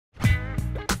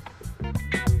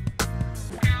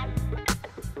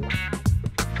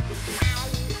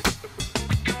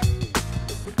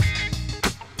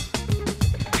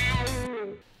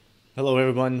Hello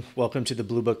everyone, welcome to the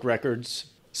Bluebook Records.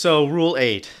 So Rule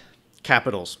 8,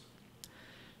 capitals.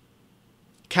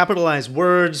 Capitalize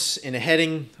words in a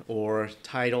heading or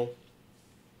title.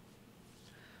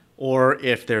 Or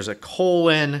if there's a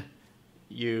colon,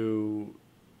 you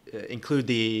include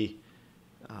the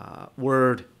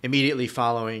word immediately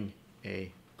following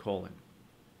a colon.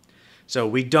 So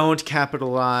we don't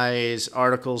capitalize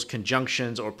articles,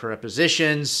 conjunctions, or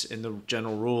prepositions, and the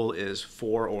general rule is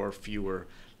 4 or fewer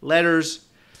letters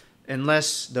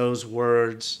unless those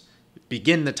words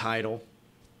begin the title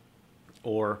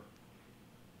or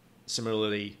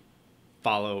similarly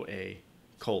follow a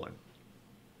colon.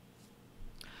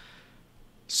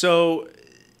 So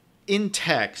in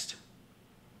text,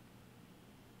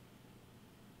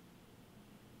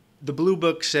 the Blue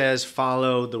Book says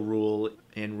follow the rule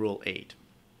in Rule 8.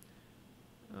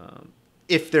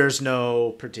 If there's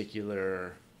no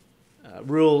particular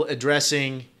rule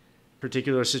addressing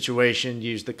particular situation,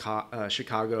 use the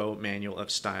Chicago Manual of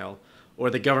Style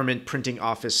or the Government Printing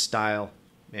Office Style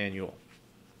Manual.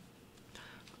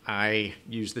 I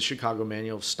use the Chicago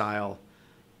Manual of Style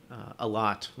a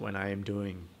lot when I am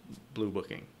doing blue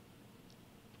booking.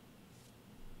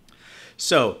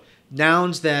 So,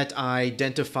 nouns that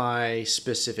identify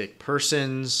specific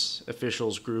persons,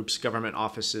 officials, groups, government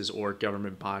offices, or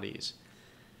government bodies.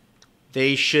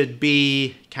 They should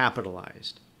be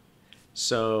capitalized.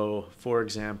 So, for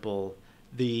example,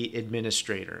 the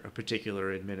administrator, a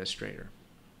particular administrator,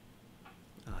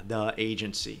 the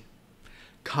agency,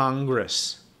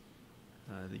 Congress,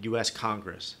 the U.S.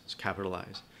 Congress is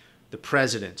capitalized, the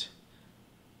president,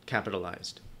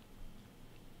 capitalized.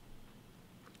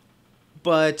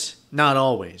 But not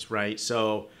always, right?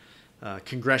 So,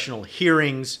 congressional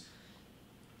hearings,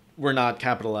 we're not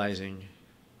capitalizing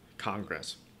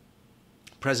Congress.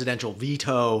 Presidential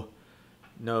veto,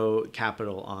 no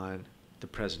capital on the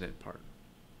president part.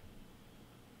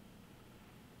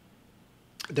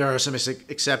 There are some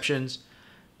exceptions.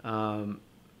 So,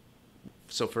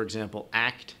 for example,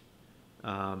 act,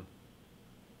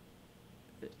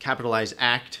 capitalize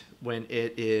act when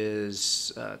it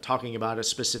is talking about a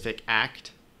specific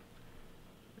act.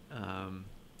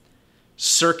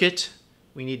 Circuit,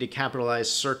 we need to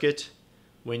capitalize circuit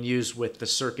when used with the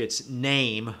circuit's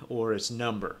name or its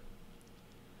number.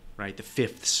 Right, the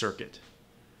Fifth Circuit,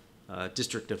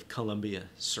 District of Columbia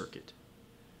Circuit.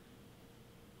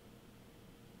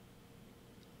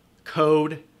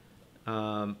 Code,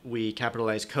 we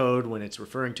capitalize code when it's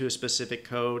referring to a specific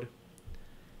code.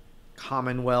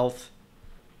 Commonwealth,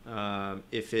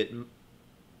 if it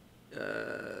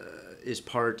is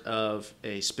part of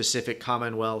a specific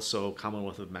commonwealth, so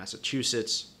Commonwealth of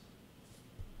Massachusetts.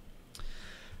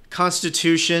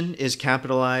 Constitution is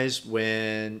capitalized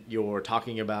when you're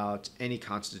talking about any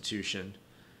constitution,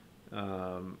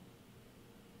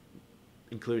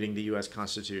 including the U.S.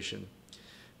 Constitution.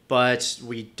 But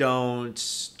we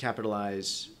don't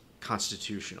capitalize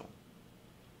constitutional.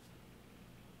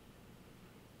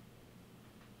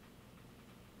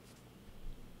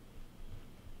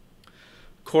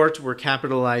 Court, we're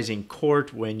capitalizing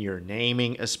court when you're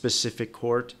naming a specific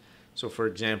court. So, for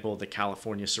example, the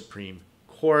California Supreme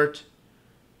Court.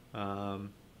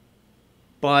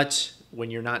 But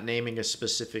when you're not naming a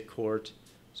specific court,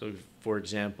 so for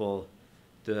example,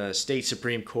 the state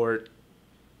Supreme Court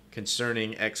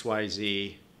concerning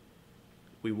XYZ,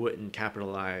 we wouldn't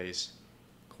capitalize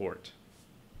court.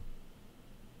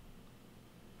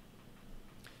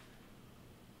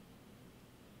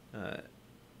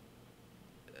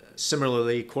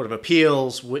 Similarly, Court of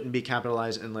Appeals wouldn't be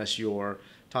capitalized unless you're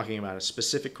talking about a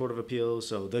specific Court of Appeals.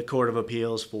 So the Court of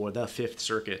Appeals for the Fifth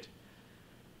Circuit,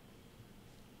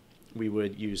 we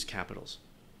would use capitals.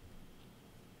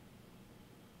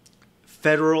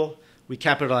 Federal, we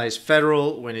capitalize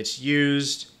federal when it's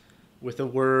used with a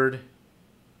word.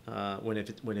 When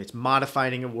it's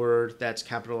modifying a word, that's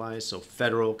capitalized. So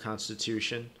federal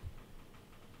Constitution.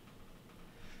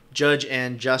 Judge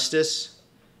and justice,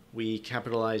 we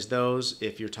capitalize those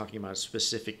if you're talking about a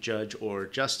specific judge or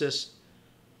justice.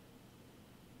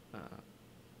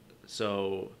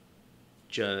 So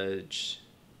Judge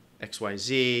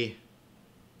XYZ,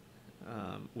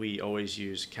 we always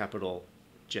use capital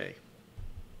J.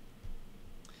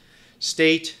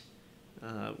 State,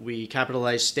 we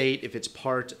capitalize state if it's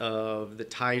part of the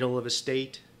title of a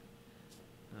state.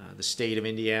 The state of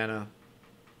Indiana,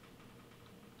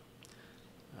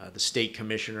 the state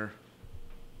commissioner.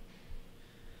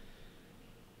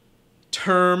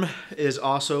 Term is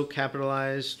also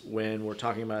capitalized when we're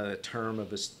talking about a term of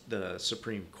the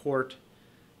Supreme Court,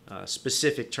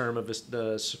 specific term of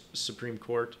the Supreme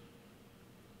Court.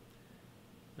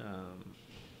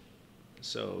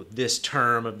 So this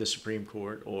term of the Supreme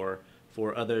Court, or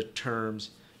for other terms,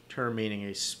 term meaning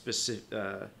a specific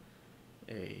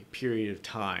a period of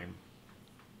time.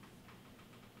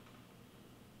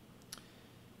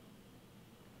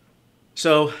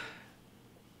 So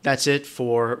that's it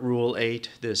for Rule 8,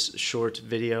 this short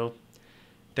video.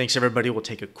 Thanks everybody. We'll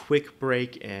take a quick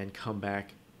break and come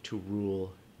back to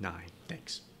Rule 9.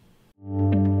 Thanks.